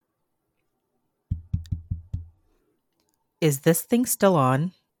Is this thing still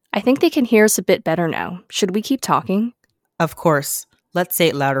on? I think they can hear us a bit better now. Should we keep talking? Of course. Let's say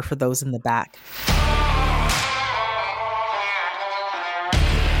it louder for those in the back.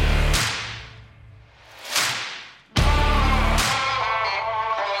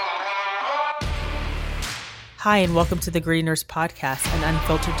 Hi, and welcome to the Gritty Nurse Podcast, an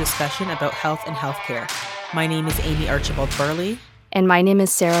unfiltered discussion about health and healthcare. My name is Amie Archibald Burley. And my name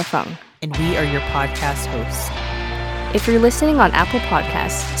is Sara Fung. And we are your podcast hosts. If you're listening on Apple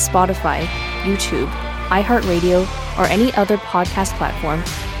Podcasts, Spotify, YouTube, iHeartRadio, or any other podcast platform,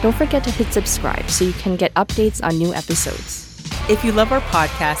 don't forget to hit subscribe so you can get updates on new episodes. If you love our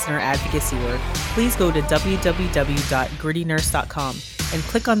podcast and our advocacy work, please go to www.grittynurse.com and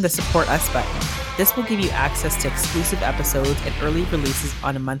click on the Support Us button. This will give you access to exclusive episodes and early releases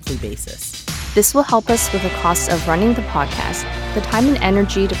on a monthly basis. This will help us with the costs of running the podcast, the time and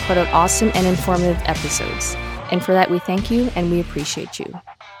energy to put out awesome and informative episodes. And for that, we thank you and we appreciate you.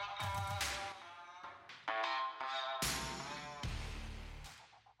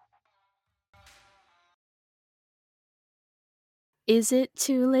 Is it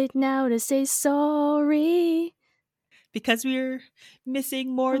too late now to say sorry? Because we're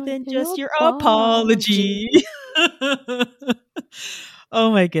missing more than just your apology. apology.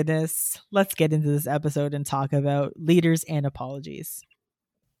 Oh my goodness. Let's get into this episode and talk about leaders and apologies.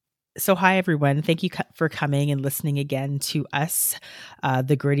 So hi, everyone. Thank you for coming and listening again to us,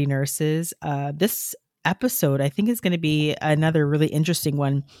 the Gritty Nurses. This episode, I think, is going to be another really interesting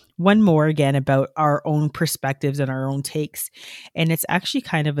one. One more, again, about our own perspectives and our own takes. And it's actually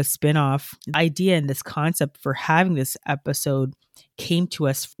kind of a spin-off idea, and this concept for having this episode came to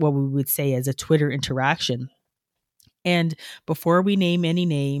us, what we would say as a Twitter interaction. And before we name any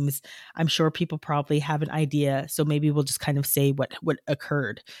names, I'm sure people probably have an idea. So maybe we'll just kind of say what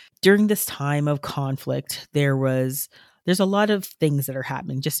occurred. During this time of conflict, there's a lot of things that are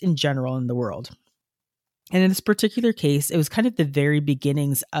happening just in general in the world. And in this particular case, it was kind of the very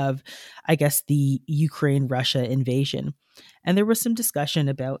beginnings of, I guess, the Ukraine-Russia invasion. And there was some discussion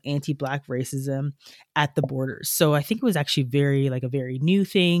about anti-Black racism at the borders. So I think it was actually a very new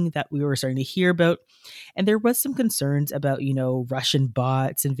thing that we were starting to hear about. And there was some concerns about, Russian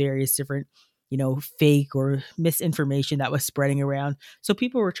bots and various different, fake or misinformation that was spreading around. So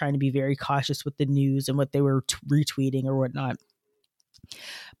people were trying to be very cautious with the news and what they were retweeting or whatnot.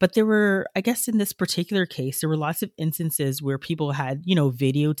 But there were, I guess in this particular case, there were lots of instances where people had,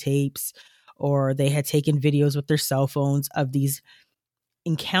 videotapes, or they had taken videos with their cell phones of these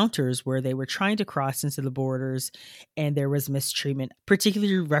encounters where they were trying to cross into the borders and there was mistreatment,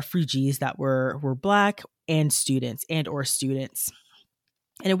 particularly refugees that were Black and students. And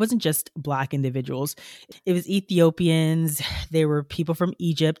it wasn't just Black individuals. It was Ethiopians. There were people from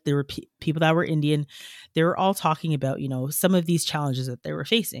Egypt. There were people that were Indian. They were all talking about, some of these challenges that they were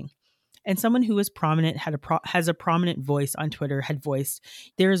facing. And someone who was prominent, has a prominent voice on Twitter, had voiced,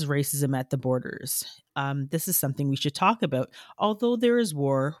 there is racism at the borders. This is something we should talk about. Although there is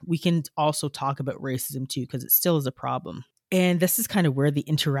war, we can also talk about racism too, because it still is a problem. And this is kind of where the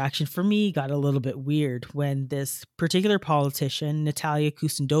interaction for me got a little bit weird when this particular politician, Natalia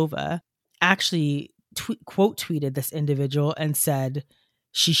Kusendova, actually quote tweeted this individual and said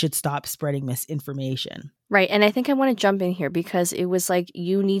she should stop spreading misinformation. Right. And I think I want to jump in here because it was like,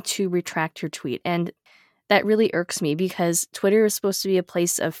 you need to retract your tweet. And that really irks me because Twitter is supposed to be a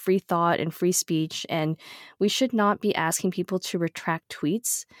place of free thought and free speech. And we should not be asking people to retract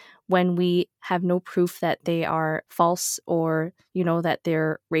tweets when we have no proof that they are false or, that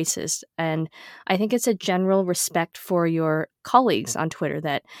they're racist. And I think it's a general respect for your colleagues on Twitter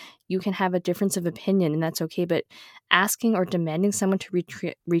that you can have a difference of opinion and that's okay. But asking or demanding someone to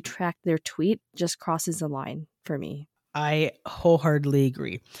retract their tweet just crosses the line for me. I wholeheartedly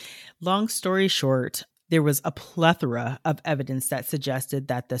agree. Long story short, there was a plethora of evidence that suggested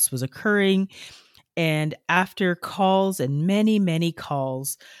that this was occurring. And after calls and many, many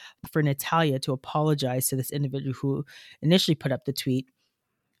calls for Natalia to apologize to this individual who initially put up the tweet,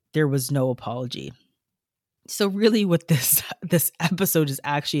 there was no apology. So really what this episode is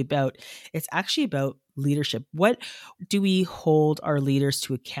actually about, it's actually about leadership. What do we hold our leaders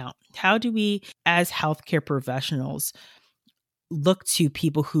to account? How do we, as healthcare professionals, look to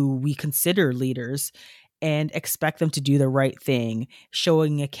people who we consider leaders and expect them to do the right thing,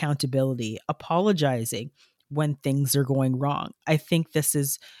 showing accountability, apologizing when things are going wrong? I think this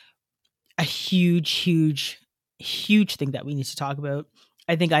is a huge, huge, huge thing that we need to talk about.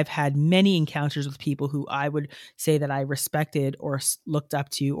 I think I've had many encounters with people who I would say that I respected or looked up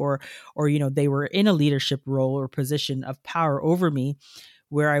to, or they were in a leadership role or position of power over me,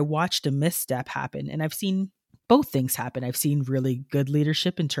 where I watched a misstep happen. And I've seen both things happen. I've seen really good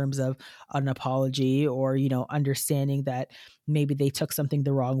leadership in terms of an apology or, understanding that maybe they took something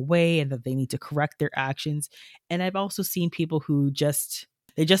the wrong way and that they need to correct their actions. And I've also seen people who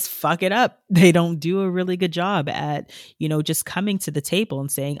they just fuck it up. They don't do a really good job at, just coming to the table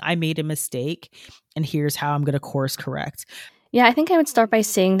and saying, I made a mistake and here's how I'm going to course correct. Yeah, I think I would start by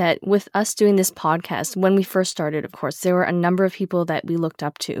saying that with us doing this podcast, when we first started, of course, there were a number of people that we looked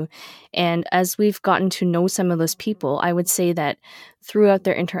up to. And as we've gotten to know some of those people, I would say that throughout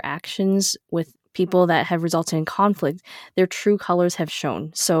their interactions with people that have resulted in conflict, their true colors have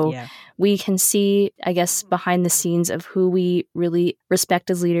shown. So Yeah. we can see, I guess, behind the scenes of who we really respect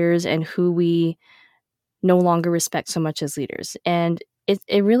as leaders and who we no longer respect so much as leaders. And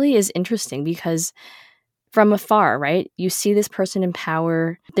it really is interesting because from afar, right? You see this person in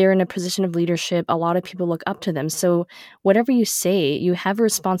power, they're in a position of leadership, a lot of people look up to them. So whatever you say, you have a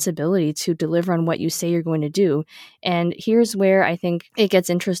responsibility to deliver on what you say you're going to do. And here's where I think it gets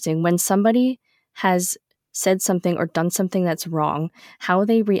interesting. When somebody has said something or done something that's wrong, how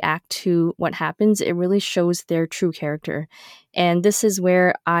they react to what happens, it really shows their true character. And this is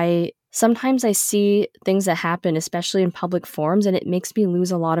where sometimes I see things that happen, especially in public forums, and it makes me lose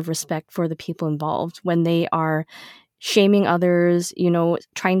a lot of respect for the people involved when they are shaming others,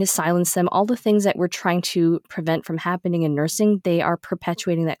 trying to silence them, all the things that we're trying to prevent from happening in nursing, they are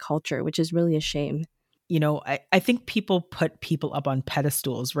perpetuating that culture, which is really a shame. I think people put people up on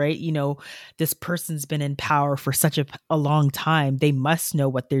pedestals, right? This person's been in power for such a long time. They must know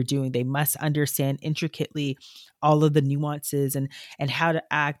what they're doing. They must understand intricately all of the nuances and how to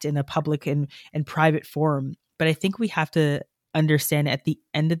act in a public and private forum. But I think we have to understand at the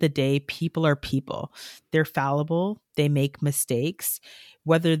end of the day, people are people. They're fallible. They make mistakes,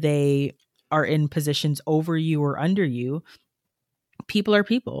 whether they are in positions over you or under you. People are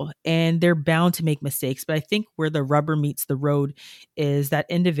people and they're bound to make mistakes. But I think where the rubber meets the road is that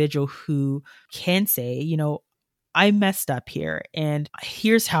individual who can say, I messed up here and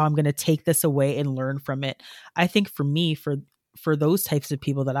here's how I'm going to take this away and learn from it. I think for me, for those types of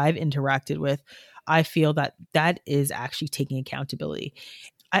people that I've interacted with, I feel that is actually taking accountability.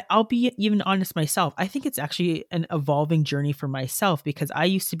 I'll be even honest myself. I think it's actually an evolving journey for myself because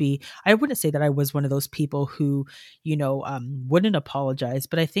I wouldn't say that I was one of those people who, wouldn't apologize,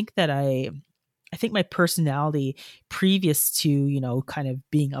 but I think that I think my personality previous to, kind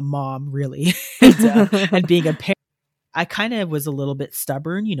of being a mom really and being a parent, I kind of was a little bit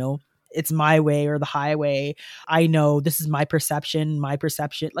stubborn, it's my way or the highway. I know this is my perception.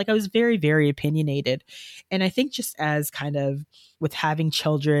 Like I was very, very opinionated. And I think just as kind of with having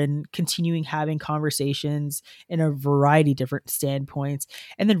children, continuing having conversations in a variety of different standpoints.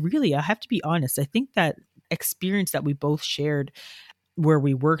 And then really, I have to be honest, I think that experience that we both shared where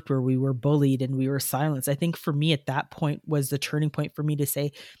we worked, where we were bullied and we were silenced, I think for me at that point was the turning point for me to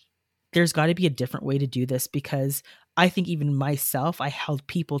say, there's got to be a different way to do this because I think even myself, I held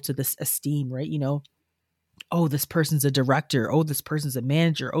people to this esteem, right? Oh, this person's a director. Oh, this person's a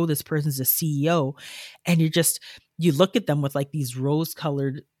manager. Oh, this person's a CEO. And you look at them with like these rose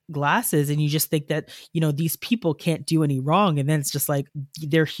colored glasses and you just think that, these people can't do any wrong. And then it's just like,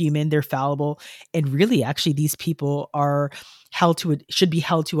 they're human, they're fallible. And really, actually, these people are should be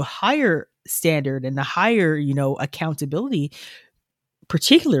held to a higher standard and a higher, accountability,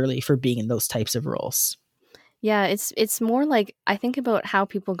 particularly for being in those types of roles. Yeah, it's more like I think about how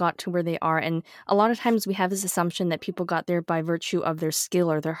people got to where they are, and a lot of times we have this assumption that people got there by virtue of their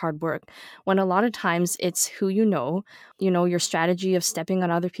skill or their hard work, when a lot of times it's who your strategy of stepping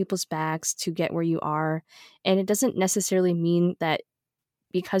on other people's backs to get where you are, and it doesn't necessarily mean that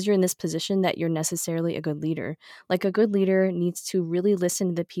because you're in this position that you're necessarily a good leader. Like a good leader needs to really listen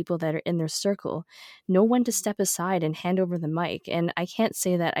to the people that are in their circle, know when to step aside and hand over the mic. And I can't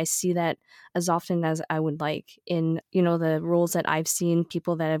say that I see that as often as I would like in, the roles that I've seen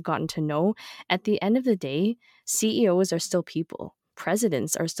people that I've gotten to know. At the end of the day, CEOs are still people.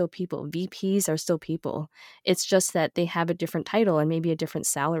 Presidents are still people. VPs are still people. It's just that they have a different title and maybe a different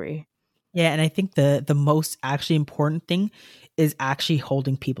salary. Yeah, and I think the most actually important thing is actually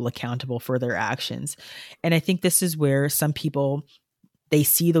holding people accountable for their actions. And I think this is where some people, they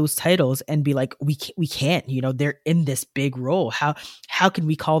see those titles and be like, we can't, they're in this big role. How can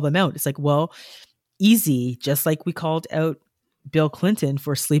we call them out? It's like, well, easy, just like we called out Bill Clinton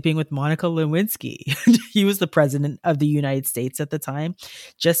for sleeping with Monica Lewinsky. He was the president of the United States at the time.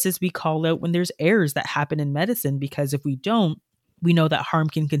 Just as we call out when there's errors that happen in medicine, because if we don't, we know that harm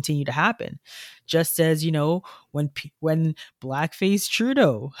can continue to happen. Just as, when blackface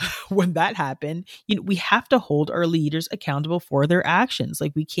Trudeau, when that happened, we have to hold our leaders accountable for their actions.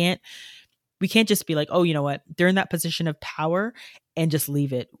 Like we can't We can't just be like, oh, you know what? They're in that position of power and just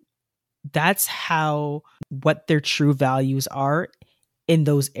leave it. That's how what their true values are in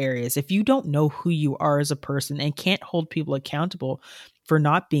those areas. If you don't know who you are as a person and can't hold people accountable for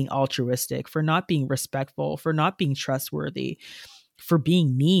not being altruistic, for not being respectful, for not being trustworthy, for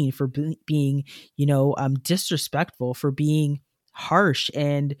being mean, for being, disrespectful, for being harsh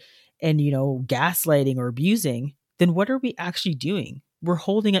and gaslighting or abusing, then what are we actually doing? We're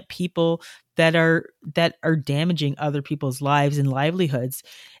holding up people that are damaging other people's lives and livelihoods,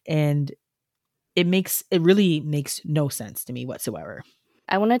 and it really makes no sense to me whatsoever.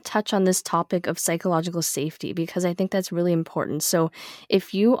 I want to touch on this topic of psychological safety because I think that's really important. So,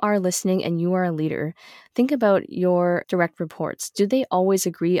 if you are listening and you are a leader, think about your direct reports. Do they always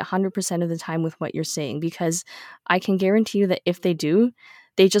agree 100% of the time with what you're saying? Because I can guarantee you that if they do,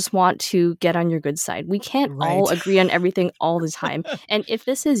 they just want to get on your good side. We can't all Right. agree on everything all the time. And if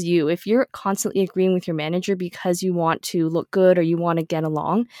this is you, if you're constantly agreeing with your manager because you want to look good or you want to get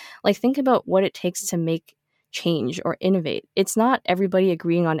along, like think about what it takes to make change or innovate. It's not everybody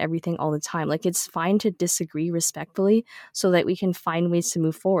agreeing on everything all the time. Like it's fine to disagree respectfully so that we can find ways to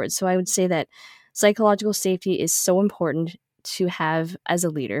move forward. So I would say that psychological safety is so important to have as a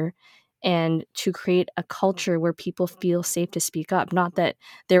leader and to create a culture where people feel safe to speak up, not that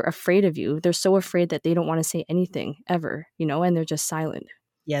they're afraid of you. They're so afraid that they don't want to say anything ever, and they're just silent.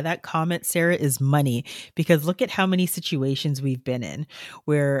 Yeah, that comment, Sarah, is money, because look at how many situations we've been in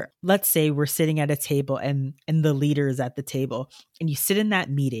where, let's say we're sitting at a table and the leader is at the table, and you sit in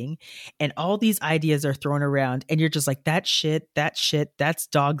that meeting and all these ideas are thrown around and you're just like, that shit, that's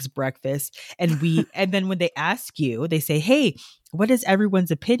dog's breakfast. And then when they ask you, they say, hey, what is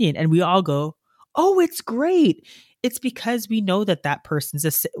everyone's opinion? And we all go, oh, it's great. It's because we know that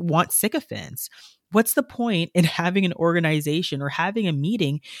person's wants sycophants. What's the point in having an organization or having a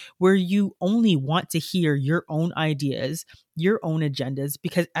meeting where you only want to hear your own ideas, your own agendas,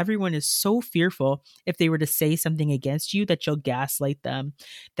 because everyone is so fearful if they were to say something against you that you'll gaslight them,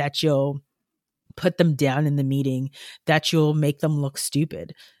 that you'll put them down in the meeting, that you'll make them look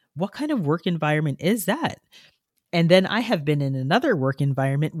stupid? What kind of work environment is that? And then I have been in another work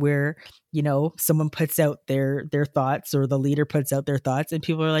environment where, someone puts out their thoughts, or the leader puts out their thoughts, and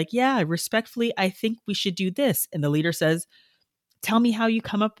people are like, yeah, respectfully, I think we should do this. And the leader says, tell me how you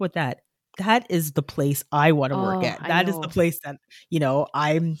come up with that. That is the place I want to work Oh, at. I That is the know. place that,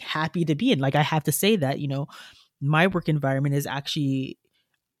 I'm happy to be in. Like, I have to say that, my work environment is actually,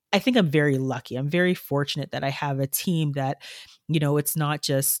 I think I'm very lucky. I'm very fortunate that I have a team that, it's not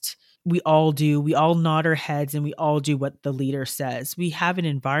just we all nod our heads and we all do what the leader says. We have an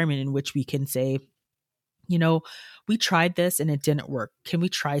environment in which we can say, you know, we tried this and it didn't work. Can we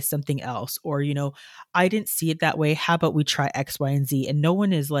try something else? Or, I didn't see it that way. How about we try X, Y, and Z? And no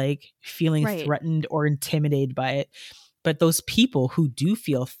one is like feeling Right. threatened or intimidated by it. But those people who do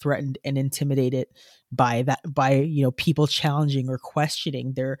feel threatened and intimidated by that, by, people challenging or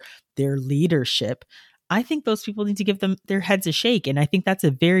questioning their leadership, I think those people need to give them their heads a shake. And I think that's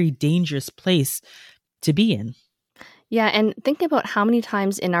a very dangerous place to be in. Yeah, and think about how many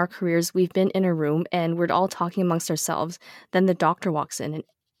times in our careers we've been in a room and we're all talking amongst ourselves. Then the doctor walks in and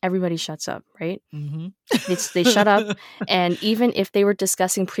everybody shuts up, right? Hmm. They shut up, and even if they were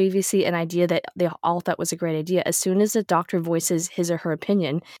discussing previously an idea that they all thought was a great idea, as soon as the doctor voices his or her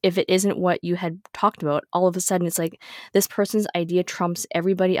opinion, if it isn't what you had talked about, all of a sudden it's like this person's idea trumps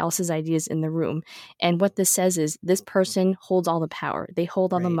everybody else's ideas in the room. And what this says is this person holds all the power. They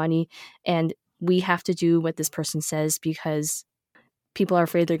hold all the Right. money, and we have to do what this person says because people are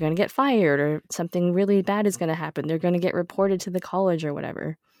afraid they're going to get fired or something really bad is going to happen. They're going to get reported to the college or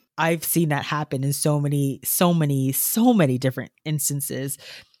whatever. I've seen that happen in so many different instances.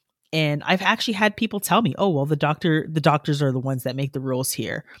 And I've actually had people tell me, "Oh, well, the doctors are the ones that make the rules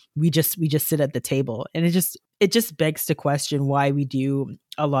here. We just sit at the table." And it just begs to question why we do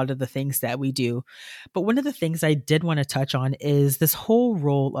a lot of the things that we do. But one of the things I did want to touch on is this whole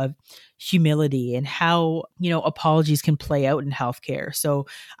role of humility and how, apologies can play out in healthcare. So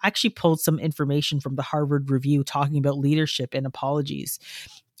I actually pulled some information from the Harvard Review talking about leadership and apologies.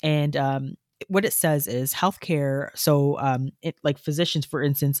 And what it says is healthcare. So, like physicians, for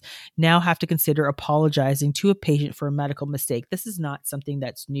instance, now have to consider apologizing to a patient for a medical mistake. This is not something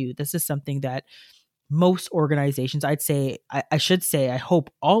that's new. This is something that most organizations, I should say, I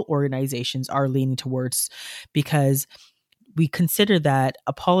hope all organizations are leaning towards, because we consider that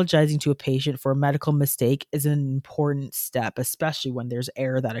apologizing to a patient for a medical mistake is an important step, especially when there's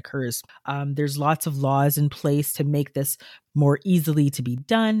error that occurs. There's lots of laws in place to make this more easily to be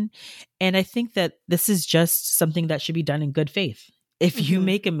done. And I think that this is just something that should be done in good faith. If you Hmm.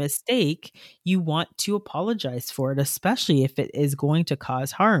 make a mistake, you want to apologize for it, especially if it is going to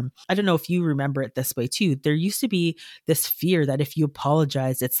cause harm. I don't know if you remember it this way too. There used to be this fear that if you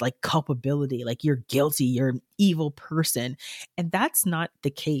apologize, it's like culpability, like you're guilty, you're an evil person. And that's not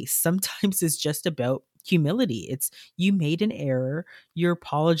the case. Sometimes it's just about humility. It's you made an error, you're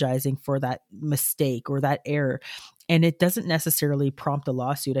apologizing for that mistake or that error. And it doesn't necessarily prompt a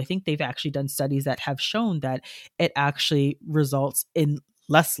lawsuit. I think they've actually done studies that have shown that it actually results in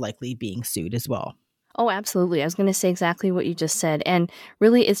less likely being sued as well. Oh, absolutely. I was going to say exactly what you just said. And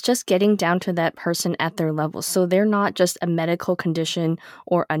really, it's just getting down to that person at their level. So they're not just a medical condition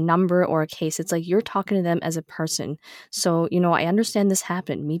or a number or a case. It's like you're talking to them as a person. So, I understand this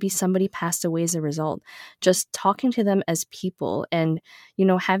happened. Maybe somebody passed away as a result. Just talking to them as people and,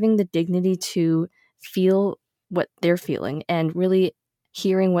 having the dignity to feel what they're feeling and really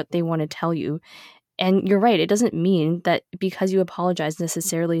hearing what they want to tell you. And you're right, it doesn't mean that because you apologize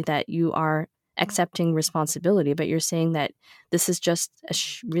necessarily that you are accepting responsibility, but you're saying that this is just a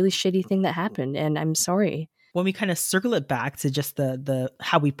really shitty thing that happened and I'm sorry. When we kind of circle it back to just the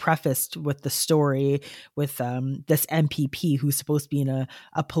how we prefaced with the story with this MPP who's supposed to be in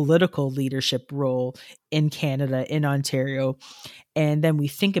a political leadership role in Canada, in Ontario, and then we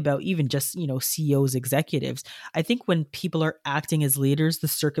think about even just CEOs, executives. I think when people are acting as leaders, the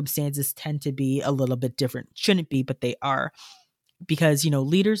circumstances tend to be a little bit different. Shouldn't be, but they are, because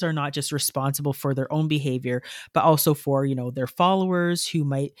leaders are not just responsible for their own behavior, but also for their followers, who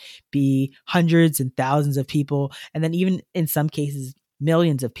might be hundreds and thousands of people, and then even in some cases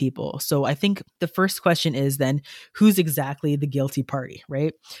millions of people. So I think the first question is then, who's exactly the guilty party,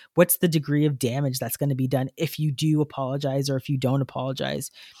 right? What's the degree of damage that's going to be done if you do apologize or if you don't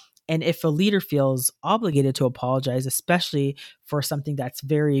apologize? And if a leader feels obligated to apologize, especially for something that's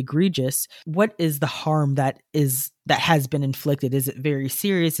very egregious, what is the harm that has been inflicted? Is it very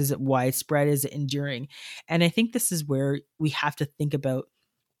serious? Is it widespread? Is it enduring? And I think this is where we have to think about,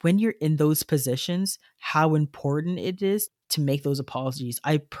 when you're in those positions, how important it is to make those apologies.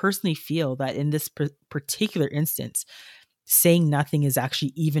 I personally feel that in this particular instance, saying nothing is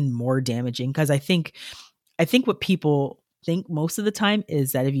actually even more damaging, because I think what people think most of the time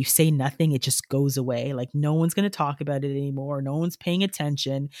is that if you say nothing, it just goes away. Like no one's going to talk about it anymore. No one's paying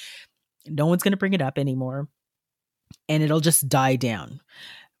attention. No one's going to bring it up anymore. And it'll just die down.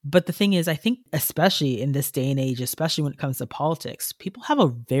 But the thing is, I think, especially in this day and age, especially when it comes to politics, people have a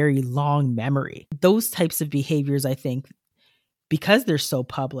very long memory. Those types of behaviors, I think, because they're so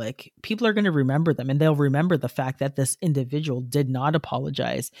public, people are going to remember them, and they'll remember the fact that this individual did not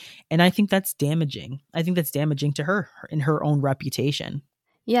apologize. And I think that's damaging. I think that's damaging to her in her own reputation.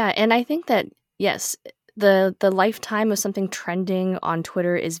 Yeah, and I think that yes, the lifetime of something trending on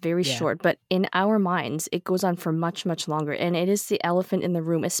Twitter is very Yeah. short, but in our minds, it goes on for much, much longer. And it is the elephant in the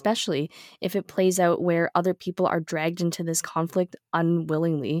room, especially if it plays out where other people are dragged into this conflict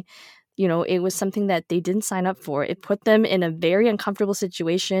unwillingly. It was something that they didn't sign up for. It put them in a very uncomfortable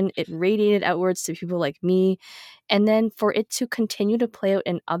situation. It radiated outwards to people like me. And then for it to continue to play out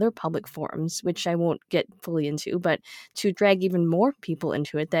in other public forums, which I won't get fully into, but to drag even more people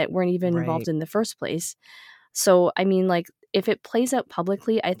into it that weren't even Right. involved in the first place. So, I mean, like, if it plays out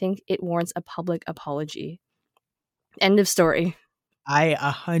publicly, I think it warrants a public apology. End of story. I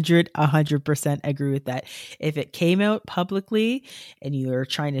 100% agree with that. If it came out publicly and you are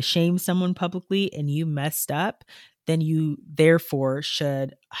trying to shame someone publicly and you messed up, then you therefore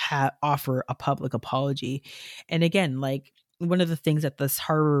should offer a public apology. And again, like one of the things that this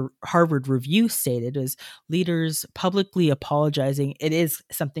Harvard review stated is, leaders publicly apologizing, it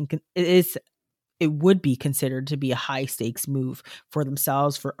would be considered to be a high stakes move for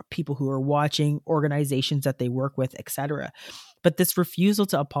themselves, for people who are watching, organizations that they work with, etc. But this refusal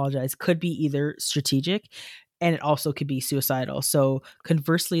to apologize could be either strategic, and it also could be suicidal. So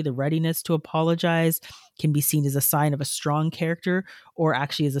conversely, the readiness to apologize can be seen as a sign of a strong character, or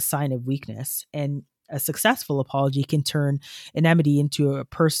actually as a sign of weakness. And a successful apology can turn an enmity into a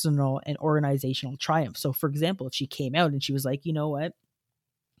personal and organizational triumph. So for example, if she came out and she was like, you know what,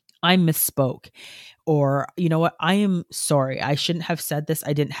 I misspoke, or you know what, I am sorry, I shouldn't have said this,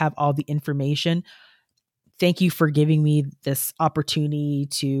 I didn't have all the information, thank you for giving me this opportunity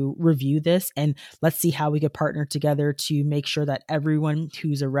to review this, and let's see how we could partner together to make sure that everyone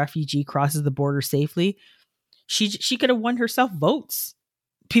who's a refugee crosses the border safely. She could have won herself votes.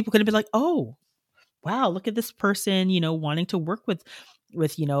 People could have been like, oh wow, look at this person, wanting to work with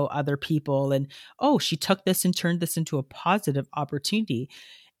other people, and oh, she took this and turned this into a positive opportunity.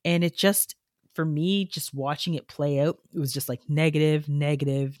 And it just, for me, just watching it play out, it was just like negative,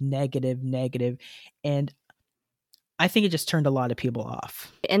 negative, negative, negative. And I think it just turned a lot of people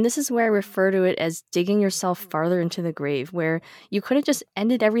off. And this is where I refer to it as digging yourself farther into the grave, where you could have just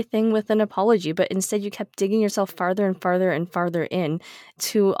ended everything with an apology, but instead you kept digging yourself farther and farther and farther in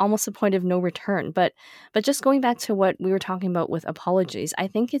to almost a point of no return. But just going back to what we were talking about with apologies, I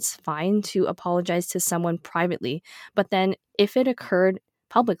think it's fine to apologize to someone privately, but then if it occurred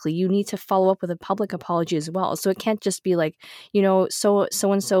publicly, you need to follow up with a public apology as well. So it can't just be like, so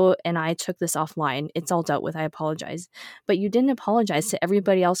and so and I took this offline. It's all dealt with. I apologize. But you didn't apologize to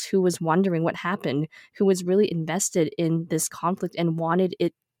everybody else who was wondering what happened, who was really invested in this conflict and wanted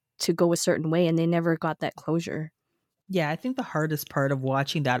it to go a certain way, and they never got that closure. Yeah, I think the hardest part of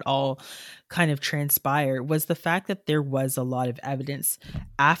watching that all kind of transpire was the fact that there was a lot of evidence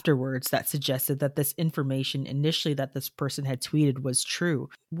afterwards that suggested that this information initially that this person had tweeted was true.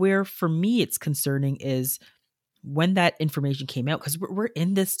 Where for me it's concerning is when that information came out, because we're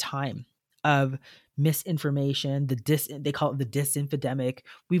in this time of misinformation, they call it the disinfodemic.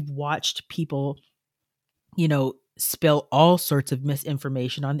 We've watched people, spill all sorts of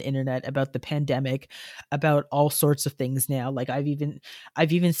misinformation on the internet about the pandemic, about all sorts of things now. Like I've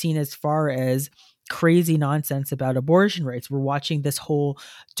even seen as far as crazy nonsense about abortion rights. We're watching this whole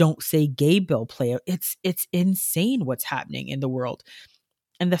don't say gay bill play out. It's insane what's happening in the world.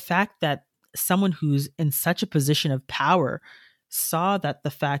 And the fact that someone who's in such a position of power saw that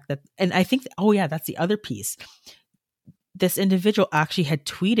the fact that, and I think, oh yeah, that's the other piece. This individual actually had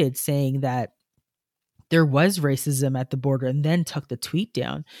tweeted saying that there was racism at the border and then took the tweet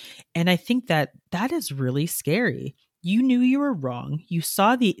down. And I think that that is really scary. You knew you were wrong. You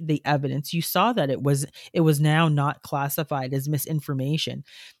saw the evidence. You saw that it was now not classified as misinformation.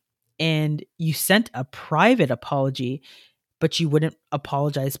 And you sent a private apology, but you wouldn't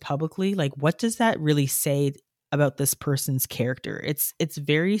apologize publicly. Like, what does that really say about this person's character? It's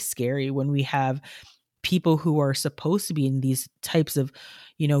very scary when we have people who are supposed to be in these types of,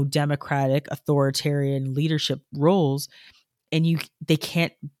 democratic authoritarian leadership roles, and they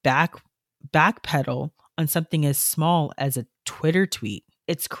can't backpedal on something as small as a Twitter tweet.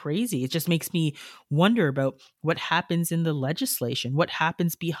 It's crazy. It just makes me wonder about what happens in the legislation, what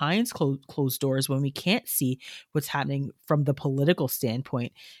happens behind closed doors when we can't see what's happening from the political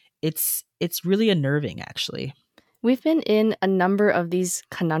standpoint. It's really unnerving, actually. We've been in a number of these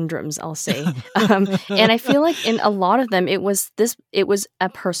conundrums, I'll say. And I feel like in a lot of them, it was a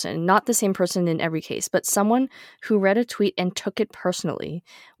person, not the same person in every case, but someone who read a tweet and took it personally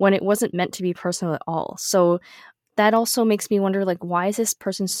when it wasn't meant to be personal at all. So that also makes me wonder, like, why is this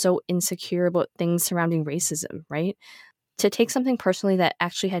person so insecure about things surrounding racism, right? To take something personally that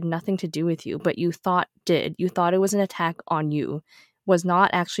actually had nothing to do with you, but you thought it was an attack on you, was not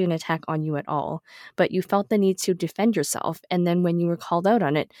actually an attack on you at all, but you felt the need to defend yourself. And then when you were called out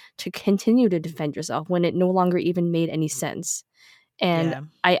on it, to continue to defend yourself when it no longer even made any sense. And Yeah.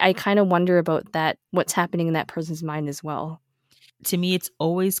 I kind of wonder about that, what's happening in that person's mind as well. To me, it's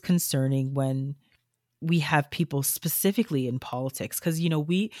always concerning when we have people specifically in politics, because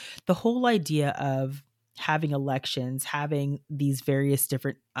the whole idea of having elections, having these various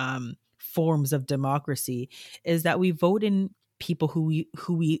different forms of democracy, is that we vote in people who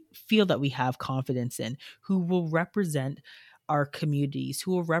we feel that we have confidence in, who will represent our communities,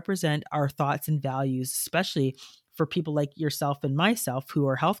 who will represent our thoughts and values, especially for people like yourself and myself who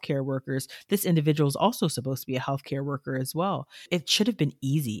are healthcare workers. This individual is also supposed to be a healthcare worker as well. It should have been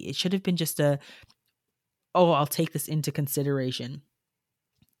easy. It should have been just I'll take this into consideration.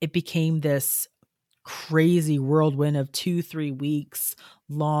 It became this crazy whirlwind of 2-3 weeks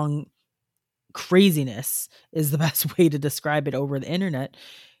long craziness, is the best way to describe it, over the internet.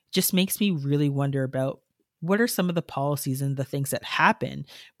 Just makes me really wonder about what are some of the policies and the things that happen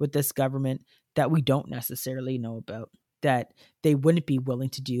with this government that we don't necessarily know about, that they wouldn't be willing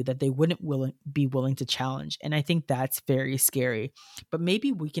to do, that they wouldn't be willing to challenge. And I think that's very scary. But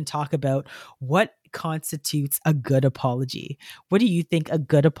maybe we can talk about what constitutes a good apology. What do you think a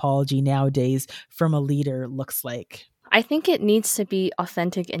good apology nowadays from a leader looks like? I think it needs to be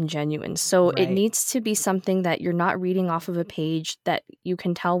authentic and genuine. So it Right. needs to be something that you're not reading off of a page that you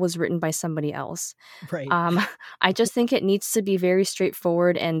can tell was written by somebody else. Right. Um, I just think it needs to be very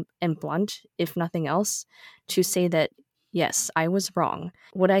straightforward and blunt, if nothing else, to say that, yes, I was wrong.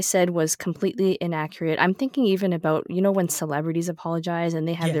 What I said was completely inaccurate. I'm thinking even about, when celebrities apologize and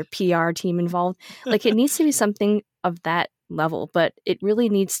they have Yeah. their PR team involved. Like, it needs to be something of that level, but it really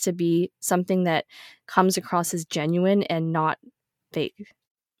needs to be something that comes across as genuine and not fake.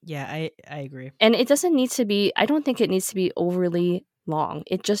 Yeah, I agree. And it doesn't need to be, I don't think it needs to be overly long.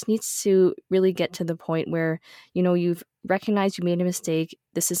 It just needs to really get to the point where, you've recognized you made a mistake.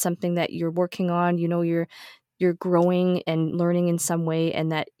 This is something that you're working on. You're you're growing and learning in some way,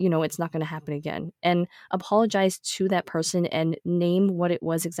 and that, it's not going to happen again. And apologize to that person and name what it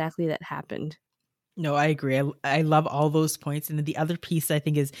was exactly that happened. No, I agree. I love all those points. And then the other piece I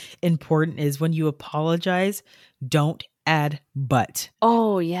think is important is when you apologize, don't add but.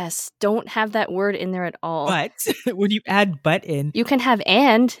 Oh, yes. Don't have that word in there at all. But when you add but in, You can have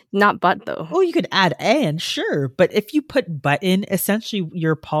and, not but, though. oh, you could add and, sure. But if you put but in, essentially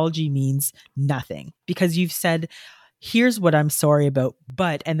your apology means nothing because you've said, here's what I'm sorry about,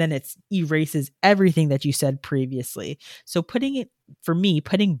 but, and then it erases everything that you said previously. So putting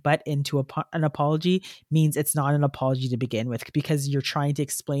but into an apology means it's not an apology to begin with because you're trying to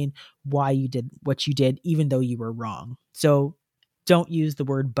explain why you did what you did, even though you were wrong. So don't use the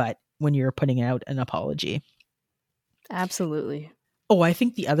word but when you're putting out an apology. Absolutely. Oh, I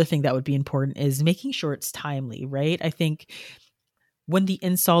think the other thing that would be important is making sure it's timely, right? I think when the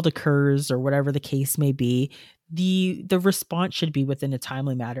insult occurs or whatever the case may be, the response should be within a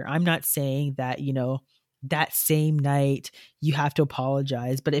timely manner. I'm not saying that, that same night you have to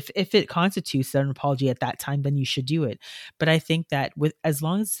apologize, but if it constitutes an apology at that time, then you should do it. But I think that as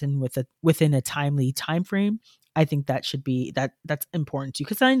long as it's within a timely time frame, I think that should be that's important too.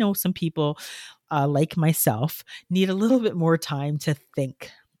 Because I know some people, like myself, need a little bit more time to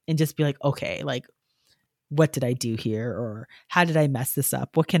think and just be like, okay, like, what did I do here? Or how did I mess this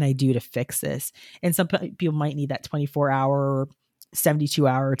up? What can I do to fix this? And some people might need that 24-hour or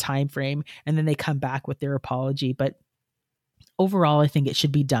 72-hour time frame, and then they come back with their apology. But overall, I think it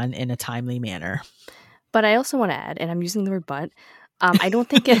should be done in a timely manner. But I also want to add, and I'm using the word but, I don't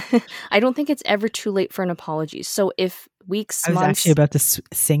think I don't think it's ever too late for an apology. So if weeks, I was months, actually about to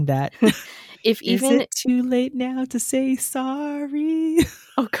sing that. if Is even it too late now to say sorry?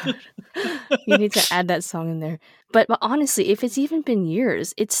 oh god, you need to add that song in there. But honestly, if it's even been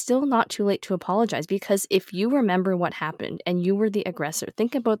years, it's still not too late to apologize, because if you remember what happened and you were the aggressor,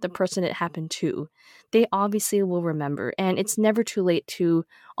 think about the person it happened to. They obviously will remember, and it's never too late to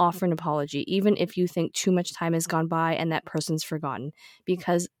offer an apology, even if you think too much time has gone by and that person's forgotten,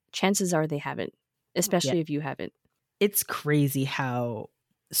 because chances are they haven't, especially if you haven't. It's crazy how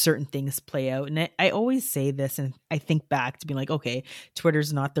certain things play out. And I always say this, and I think back to being like, okay,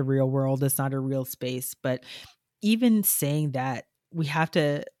 Twitter's not the real world. It's not a real space. But even saying that, we have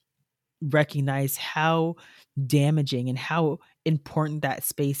to recognize how damaging and how important that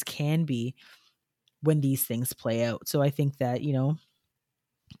space can be when these things play out. So I think that,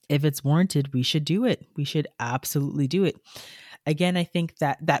 if it's warranted, we should do it. We should absolutely do it. Again, I think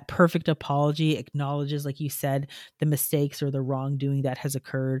that perfect apology acknowledges, like you said, the mistakes or the wrongdoing that has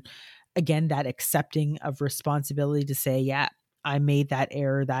occurred. Again, that accepting of responsibility to say, yeah, I made that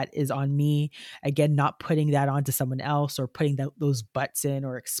error, that is on me. Again, not putting that onto someone else or putting those buts in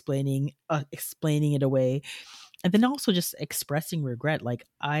or explaining it away. And then also just expressing regret, like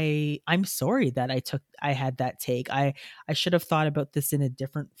I'm sorry that I had that take. I should have thought about this in a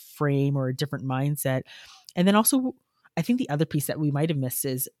different frame or a different mindset. And then also, I think the other piece that we might have missed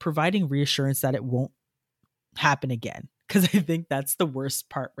is providing reassurance that it won't happen again, because I think that's the worst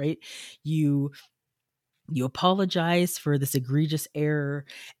part, right? You apologize for this egregious error,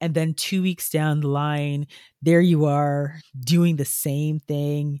 and then 2 weeks down the line, there you are doing the same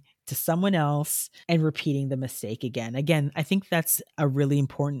thing to someone else and repeating the mistake again. Again, I think that's a really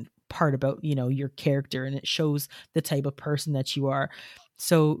important part about, your character, and it shows the type of person that you are.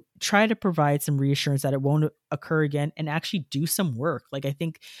 So try to provide some reassurance that it won't occur again, and actually do some work. Like, I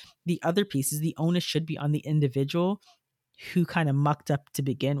think the other piece is the onus should be on the individual who kind of mucked up to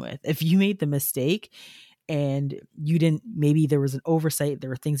begin with. If you made the mistake and you didn't, maybe there was an oversight, there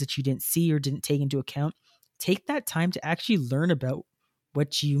were things that you didn't see or didn't take into account, take that time to actually learn about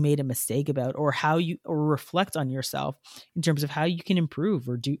what you made a mistake about, or or reflect on yourself in terms of how you can improve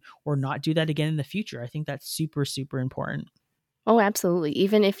or not do that again in the future. I think that's super, super important. Oh, absolutely.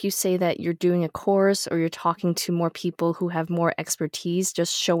 Even if you say that you're doing a course or you're talking to more people who have more expertise,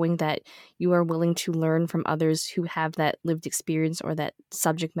 just showing that you are willing to learn from others who have that lived experience or that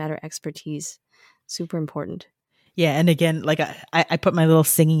subject matter expertise. Super important. Yeah. And again, like I put my little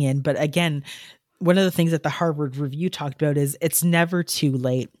singing in, but again, one of the things that the Harvard Review talked about is it's never too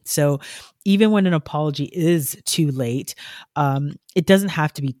late. So even when an apology is too late, it doesn't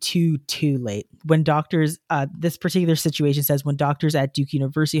have to be too late. When doctors, this particular situation says, when doctors at Duke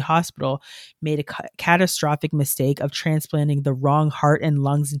University Hospital made a catastrophic mistake of transplanting the wrong heart and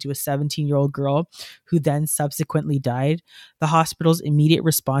lungs into a 17-year-old girl who then subsequently died, the hospital's immediate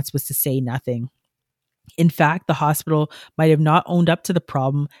response was to say nothing. In fact, the hospital might have not owned up to the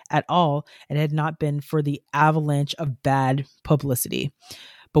problem at all and had not been for the avalanche of bad publicity.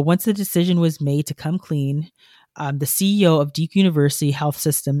 But once the decision was made to come clean, the CEO of Duke University Health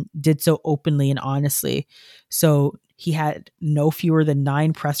System did so openly and honestly. So he had no fewer than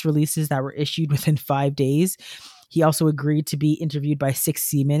 9 press releases that were issued within 5 days. He also agreed to be interviewed by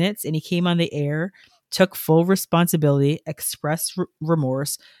 60 Minutes, and he came on the air, took full responsibility, expressed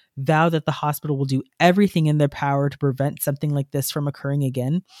remorse, vowed that the hospital will do everything in their power to prevent something like this from occurring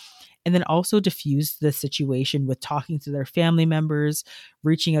again, and then also diffused the situation with talking to their family members,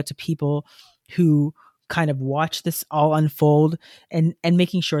 reaching out to people who kind of watched this all unfold, and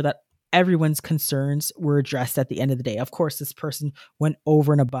making sure that everyone's concerns were addressed at the end of the day. Of course, this person went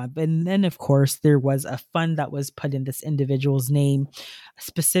over and above. And then, of course, there was a fund that was put in this individual's name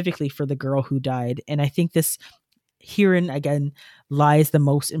specifically for the girl who died. And I think this herein again lies the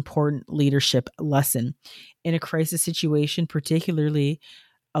most important leadership lesson. In a crisis situation, particularly,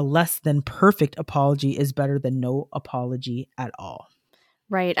 a less than perfect apology is better than no apology at all.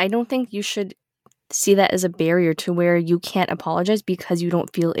 Right. I don't think you should see that as a barrier to where you can't apologize because you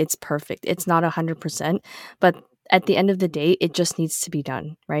don't feel it's perfect. It's not 100%, but at the end of the day, it just needs to be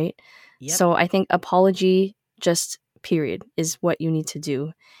done, right? Yep. So I think apology, just period, is what you need to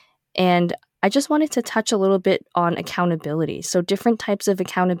do. And I just wanted to touch a little bit on accountability. So, different types of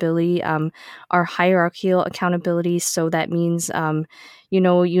accountability are hierarchical accountability. So, that means, you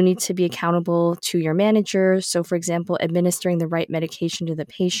need to be accountable to your manager. So, for example, administering the right medication to the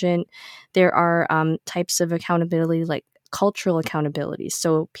patient. There are types of accountability like cultural accountability.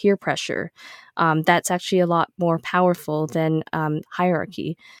 So, peer pressure. That's actually a lot more powerful than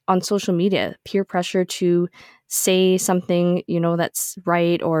hierarchy. On social media, peer pressure to say something that's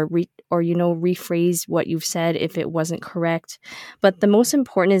right, or rephrase what you've said if it wasn't correct. But the most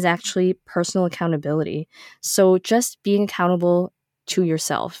important is actually personal accountability. So just being accountable to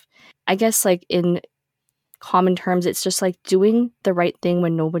yourself. I guess, like, in common terms, it's just like doing the right thing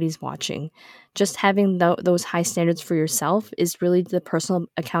when nobody's watching. Just having those high standards for yourself is really the personal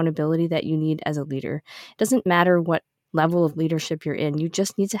accountability that you need as a leader. It doesn't matter what level of leadership you're in. You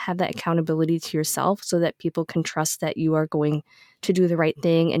just need to have that accountability to yourself so that people can trust that you are going to do the right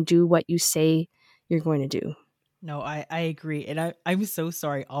thing and do what you say you're going to do. No, I agree. And I'm so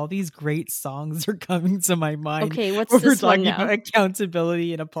sorry. All these great songs are coming to my mind Okay, what's when we're this one talking about now?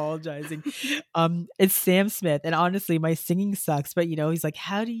 accountability and apologizing. It's Sam Smith. And honestly, my singing sucks, but he's like,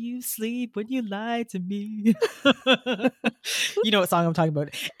 how do you sleep when you lie to me? You know what song I'm talking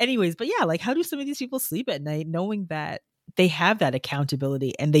about. Anyways, but yeah, like, how do some of these people sleep at night knowing that they have that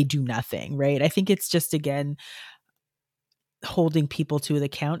accountability and they do nothing, right? I think it's just, again, holding people to the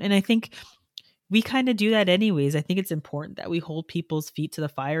account. And I think we kind of do that anyways. I think it's important that we hold people's feet to the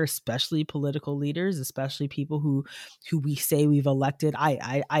fire, especially political leaders, especially people who we say we've elected.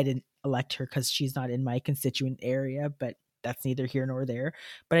 I didn't elect her because she's not in my constituent area, but that's neither here nor there.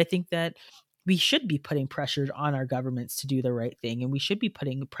 But I think that we should be putting pressure on our governments to do the right thing, and we should be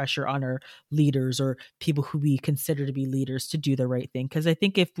putting pressure on our leaders or people who we consider to be leaders to do the right thing. Because I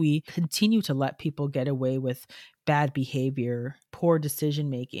think if we continue to let people get away with bad behavior, poor decision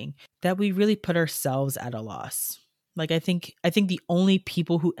making, that we really put ourselves at a loss. Like, I think the only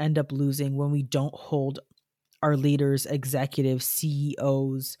people who end up losing when we don't hold our leaders, executives,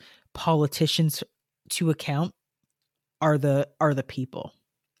 CEOs, politicians to account are the people.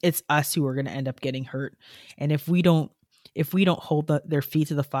 It's us who are going to end up getting hurt. And if we don't hold their feet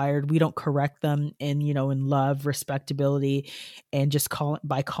to the fire, we don't correct them in love, respectability, and just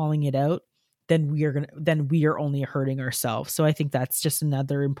calling it out, then we are only hurting ourselves. So I think that's just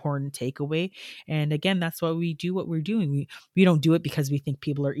another important takeaway. And again, that's why we do what we're doing. We don't do it because we think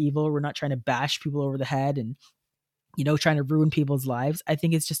people are evil. We're not trying to bash people over the head and trying to ruin people's lives. I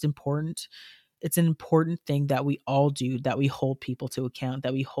think it's just important. It's an important thing that we all do, that we hold people to account,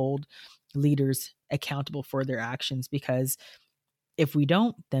 that we hold leaders accountable for their actions, because if we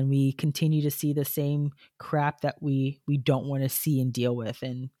don't, then we continue to see the same crap that we don't want to see and deal with.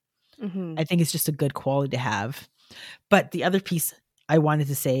 And Hmm. I think it's just a good quality to have. But the other piece I wanted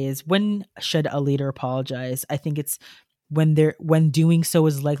to say is, when should a leader apologize? I think it's when doing so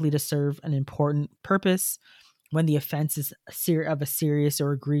is likely to serve an important purpose, when the offense is of a serious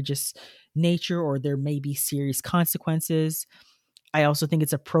or egregious nature, or there may be serious consequences. I also think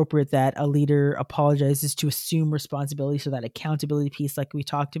it's appropriate that a leader apologizes to assume responsibility, so that accountability piece, like we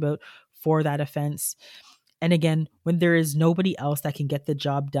talked about, for that offense. And again, when there is nobody else that can get the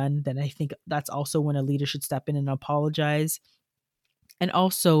job done, then I think that's also when a leader should step in and apologize. And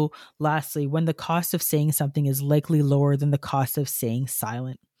also, lastly, when the cost of saying something is likely lower than the cost of staying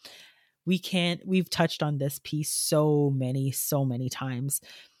silent. We've touched on this piece so many times.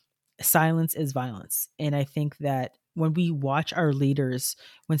 Silence is violence. And I think that when we watch our leaders,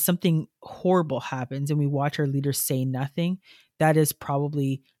 when something horrible happens and we watch our leaders say nothing, that is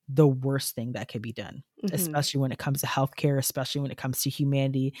probably the worst thing that could be done, especially when it comes to healthcare, especially when it comes to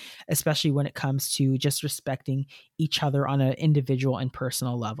humanity, especially when it comes to just respecting each other on an individual and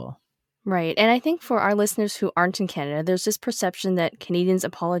personal level. Right. And I think for our listeners who aren't in Canada, there's this perception that Canadians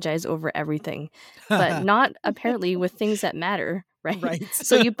apologize over everything, but not apparently with things that matter, right? Right.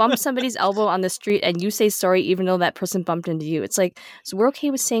 So you bump somebody's elbow on the street and you say sorry even though that person bumped into you. It's like, so we're okay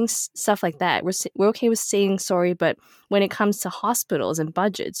with saying stuff like that. We're okay with saying sorry, but when it comes to hospitals and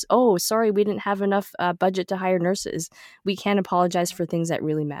budgets, oh, sorry, we didn't have enough budget to hire nurses. We can't apologize for things that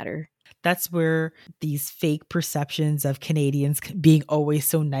really matter. That's where these fake perceptions of Canadians being always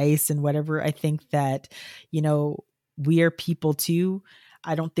so nice and whatever, I think that, we are people too.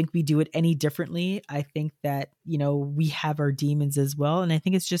 I don't think we do it any differently. I think that, we have our demons as well. And I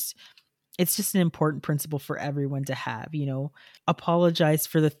think it's just an important principle for everyone to have, apologize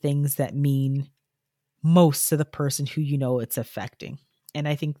for the things that mean most to the person who it's affecting. And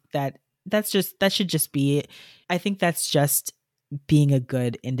I think that should just be it. I think that's just being a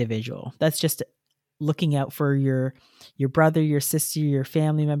good individual. That's just looking out for your brother, your sister, your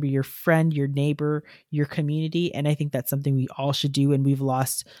family member, your friend, your neighbor, your community. And I think that's something we all should do. And we've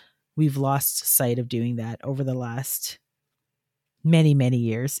lost sight of doing that over the last many, many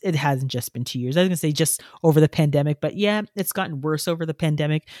years. It hasn't just been 2 years. I was going to say just over the pandemic, but yeah, it's gotten worse over the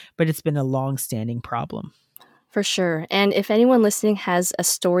pandemic, but it's been a long-standing problem. For sure. And if anyone listening has a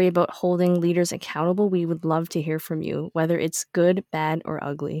story about holding leaders accountable, we would love to hear from you, whether it's good, bad, or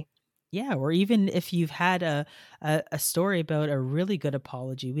ugly. Yeah, or even if you've had a story about a really good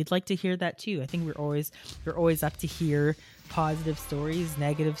apology, we'd like to hear that too. I think we're always up to hear positive stories,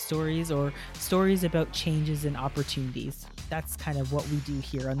 negative stories, or stories about changes and opportunities. That's kind of what we do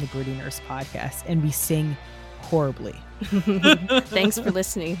here on the Gritty Nurse podcast, and we sing horribly. Thanks for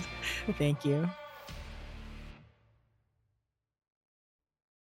listening. Thank you.